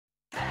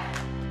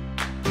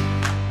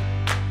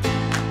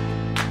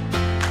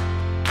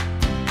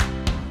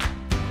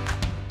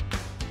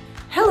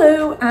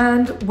Hello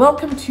and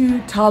welcome to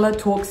Tala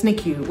Talks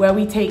NICU, where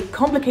we take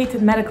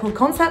complicated medical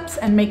concepts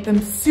and make them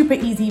super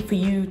easy for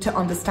you to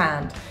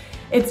understand.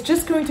 It's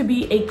just going to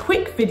be a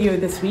quick video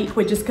this week.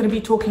 We're just going to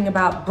be talking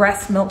about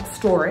breast milk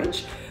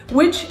storage,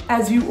 which,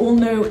 as you all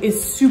know,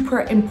 is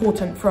super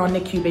important for our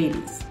NICU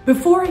babies.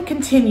 Before I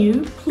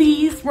continue,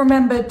 please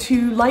remember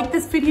to like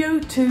this video,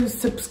 to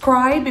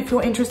subscribe if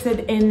you're interested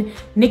in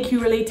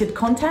NICU related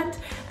content,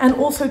 and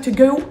also to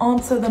go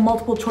answer the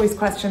multiple choice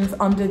questions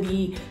under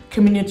the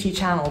community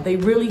channel. They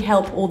really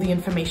help all the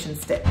information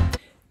stick.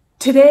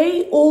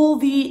 Today, all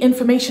the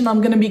information I'm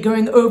going to be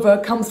going over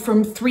comes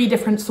from three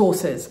different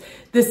sources: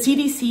 the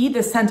CDC,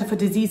 the Center for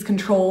Disease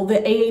Control, the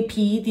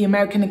AAP, the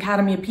American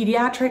Academy of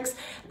Pediatrics,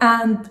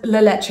 and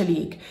La Leche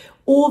League.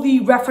 All the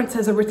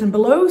references are written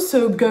below,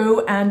 so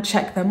go and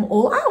check them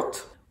all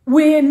out.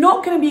 We're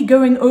not going to be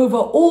going over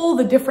all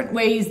the different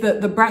ways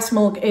that the breast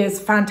milk is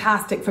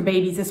fantastic for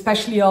babies,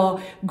 especially our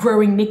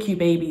growing NICU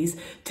babies.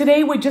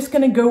 Today, we're just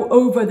going to go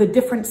over the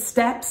different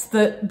steps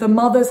that the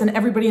mothers and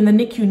everybody in the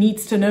NICU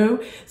needs to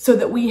know so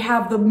that we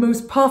have the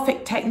most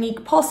perfect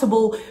technique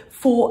possible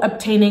for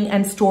obtaining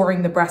and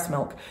storing the breast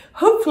milk.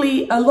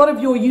 Hopefully, a lot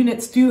of your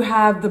units do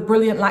have the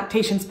brilliant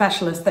lactation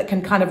specialist that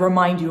can kind of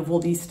remind you of all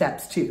these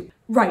steps too.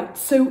 Right,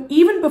 so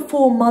even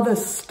before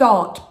mothers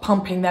start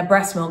pumping their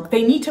breast milk,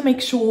 they need to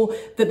make sure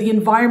that the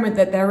environment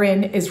that they're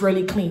in is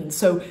really clean.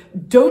 So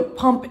don't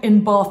pump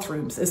in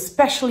bathrooms,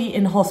 especially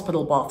in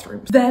hospital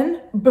bathrooms.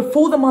 Then,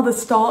 before the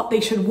mothers start,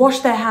 they should wash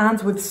their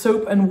hands with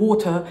soap and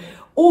water.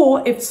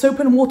 Or if soap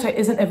and water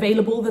isn't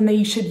available, then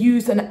they should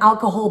use an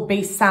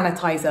alcohol-based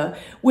sanitizer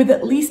with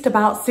at least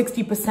about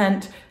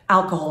 60%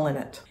 alcohol in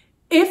it.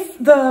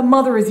 If the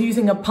mother is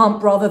using a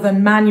pump rather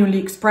than manually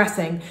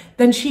expressing,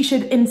 then she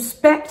should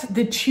inspect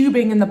the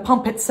tubing in the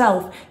pump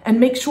itself and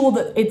make sure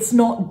that it's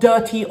not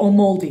dirty or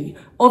moldy.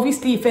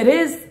 Obviously, if it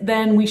is,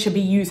 then we should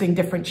be using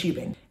different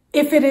tubing.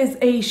 If it is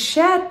a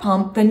shared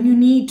pump, then you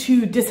need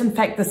to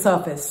disinfect the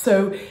surface.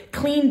 So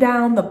clean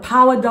down the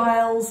power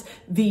dials,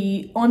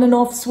 the on and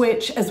off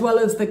switch, as well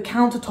as the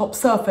countertop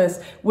surface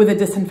with a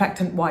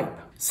disinfectant wipe.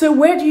 So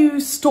where do you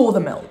store the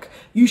milk?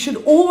 You should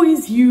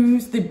always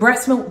use the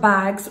breast milk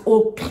bags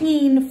or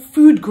clean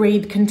food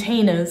grade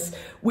containers,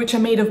 which are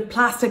made of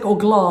plastic or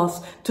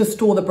glass, to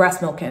store the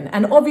breast milk in.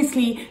 And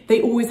obviously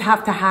they always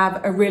have to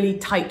have a really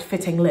tight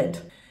fitting lid.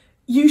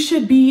 You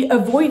should be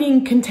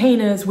avoiding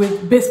containers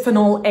with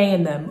bisphenol A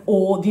in them,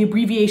 or the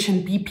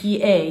abbreviation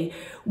BPA,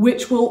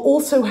 which will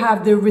also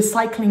have the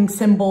recycling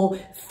symbol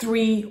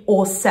 3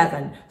 or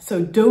 7.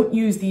 So don't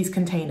use these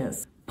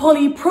containers.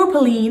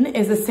 Polypropylene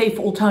is a safe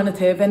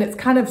alternative, and it's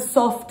kind of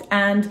soft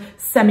and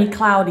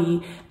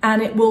semi-cloudy,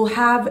 and it will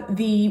have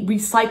the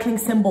recycling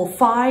symbol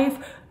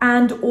 5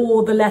 and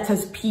or the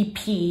letters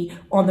PP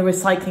on the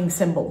recycling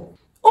symbol.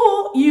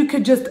 Or you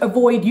could just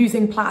avoid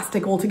using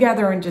plastic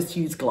altogether and just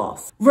use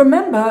glass.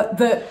 Remember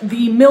that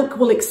the milk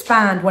will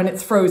expand when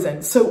it's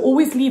frozen, so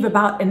always leave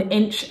about an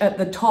inch at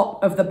the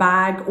top of the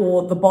bag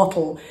or the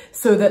bottle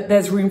so that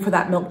there's room for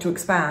that milk to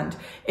expand.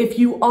 If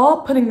you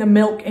are putting the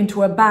milk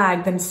into a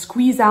bag, then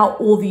squeeze out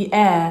all the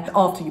air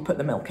after you put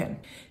the milk in.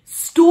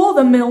 Store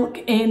the milk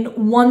in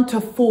 1 to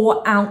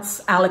 4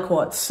 ounce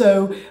aliquots.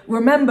 So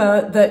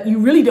remember that you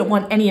really don't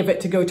want any of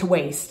it to go to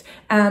waste.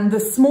 And the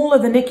smaller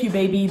the NICU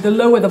baby, the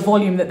lower the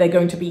volume that they're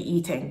going to be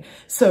eating.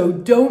 So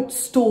don't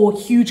store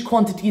huge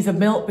quantities of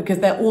milk because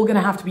they're all going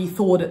to have to be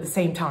thawed at the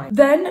same time.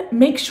 Then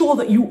make sure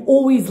that you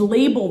always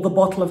label the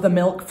bottle of the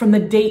milk from the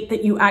date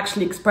that you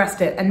actually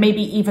expressed it, and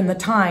maybe even the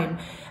time.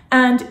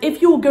 And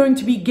if you're going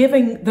to be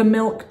giving the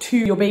milk to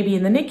your baby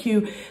in the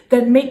NICU,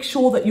 then make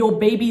sure that your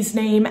baby's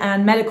name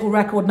and medical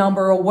record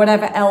number or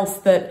whatever else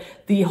that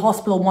the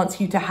hospital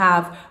wants you to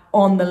have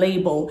on the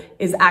label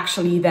is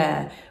actually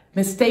there.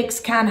 Mistakes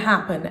can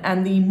happen,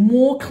 and the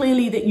more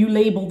clearly that you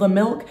label the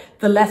milk,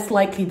 the less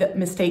likely that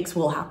mistakes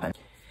will happen.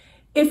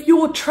 If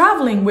you're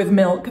traveling with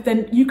milk,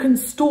 then you can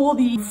store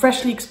the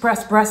freshly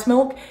expressed breast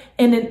milk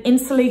in an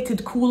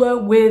insulated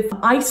cooler with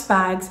ice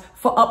bags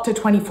for up to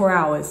 24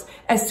 hours.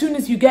 As soon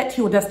as you get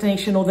to your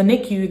destination or the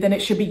NICU, then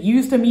it should be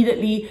used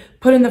immediately,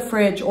 put in the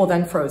fridge, or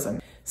then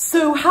frozen.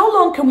 So how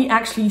long can we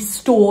actually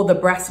store the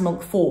breast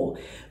milk for?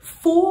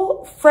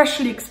 For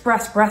freshly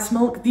expressed breast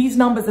milk, these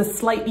numbers are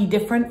slightly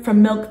different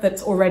from milk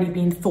that's already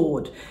been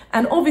thawed.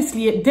 And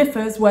obviously it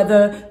differs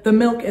whether the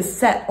milk is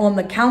set on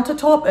the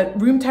countertop at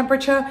room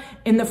temperature,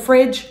 in the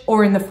fridge,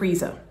 or in the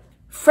freezer.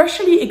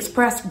 Freshly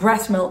expressed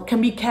breast milk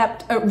can be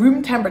kept at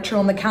room temperature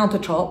on the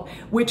countertop,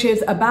 which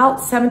is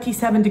about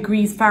 77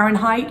 degrees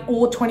Fahrenheit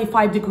or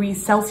 25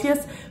 degrees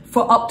Celsius,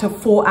 for up to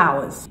 4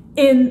 hours.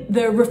 In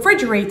the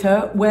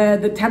refrigerator, where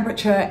the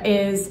temperature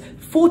is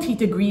 40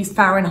 degrees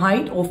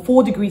Fahrenheit or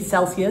 4 degrees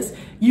Celsius,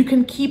 you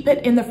can keep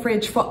it in the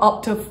fridge for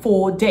up to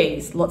 4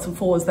 days. Lots of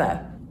 4s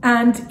there.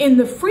 And in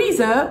the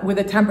freezer, with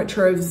a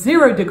temperature of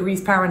 0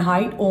 degrees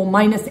Fahrenheit or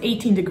minus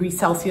 18 degrees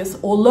Celsius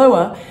or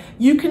lower,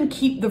 you can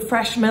keep the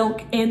fresh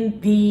milk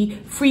in the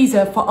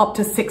freezer for up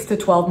to 6 to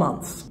 12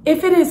 months.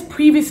 If it is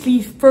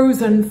previously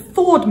frozen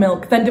thawed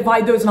milk, then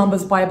divide those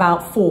numbers by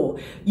about 4.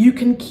 You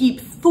can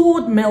keep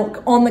thawed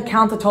milk on the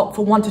countertop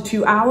for 1 to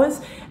 2 hours,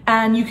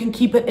 and you can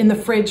keep it in the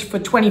fridge for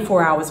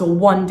 24 hours or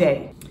 1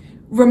 day.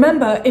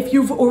 Remember, if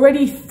you've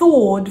already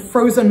thawed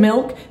frozen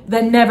milk,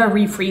 then never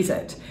refreeze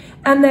it.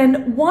 And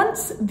then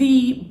once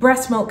the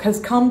breast milk has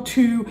come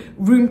to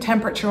room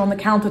temperature on the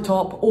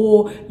countertop,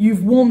 or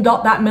you've warmed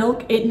up that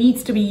milk, it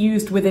needs to be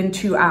used within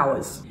 2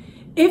 hours.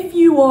 If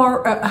you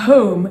are at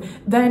home,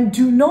 then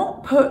do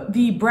not put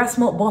the breast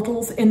milk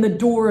bottles in the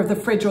door of the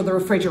fridge or the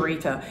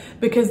refrigerator,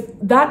 because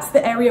that's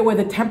the area where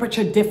the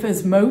temperature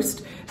differs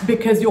most,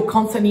 because you're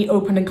constantly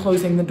open and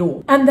closing the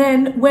door. And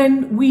then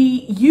when we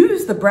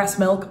use the breast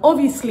milk,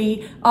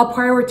 obviously our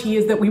priority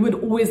is that we would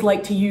always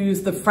like to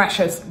use the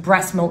freshest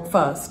breast milk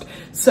first.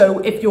 So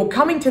if you're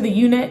coming to the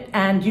unit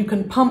and you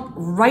can pump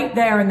right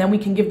there and then we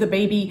can give the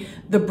baby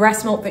the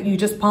breast milk that you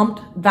just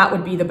pumped, that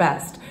would be the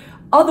best.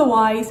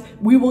 Otherwise,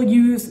 we will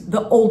use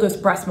the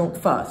oldest breast milk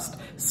first.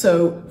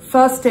 So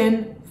first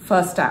in,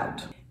 first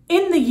out.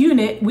 In the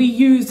unit, we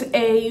use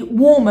a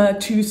warmer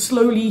to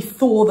slowly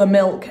thaw the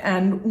milk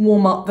and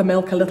warm up the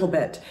milk a little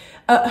bit.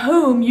 At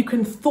home, you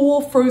can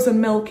thaw frozen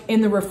milk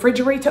in the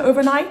refrigerator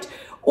overnight,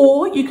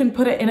 or you can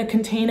put it in a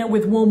container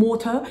with warm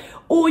water,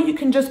 or you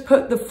can just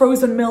put the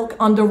frozen milk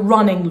under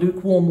running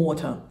lukewarm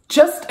water.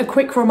 Just a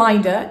quick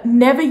reminder,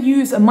 never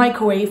use a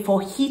microwave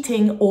for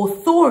heating or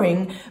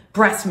thawing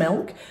breast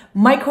milk.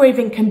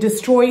 Microwaving can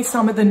destroy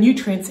some of the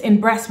nutrients in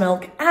breast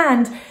milk,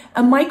 and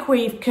a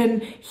microwave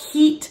can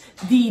heat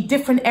the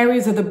different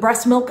areas of the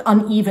breast milk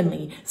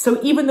unevenly. So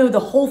even though the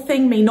whole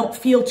thing may not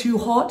feel too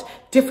hot,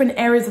 different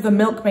areas of the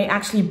milk may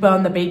actually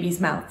burn the baby's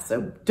mouth.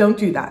 So don't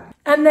do that.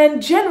 And then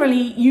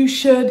generally you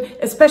should,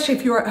 especially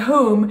if you're at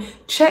home,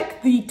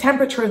 check the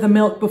temperature of the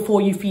milk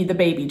before you feed the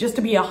baby, just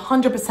to be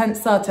 100%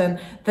 certain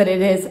that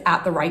it is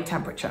at the right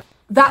temperature.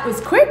 That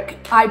was quick.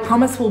 I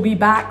promise we'll be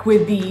back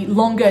with the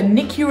longer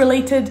NICU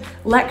related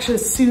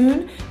lectures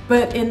soon.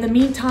 But in the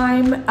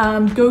meantime,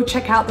 go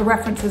check out the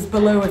references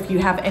below if you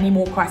have any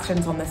more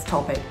questions on this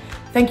topic.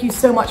 Thank you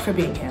so much for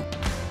being here.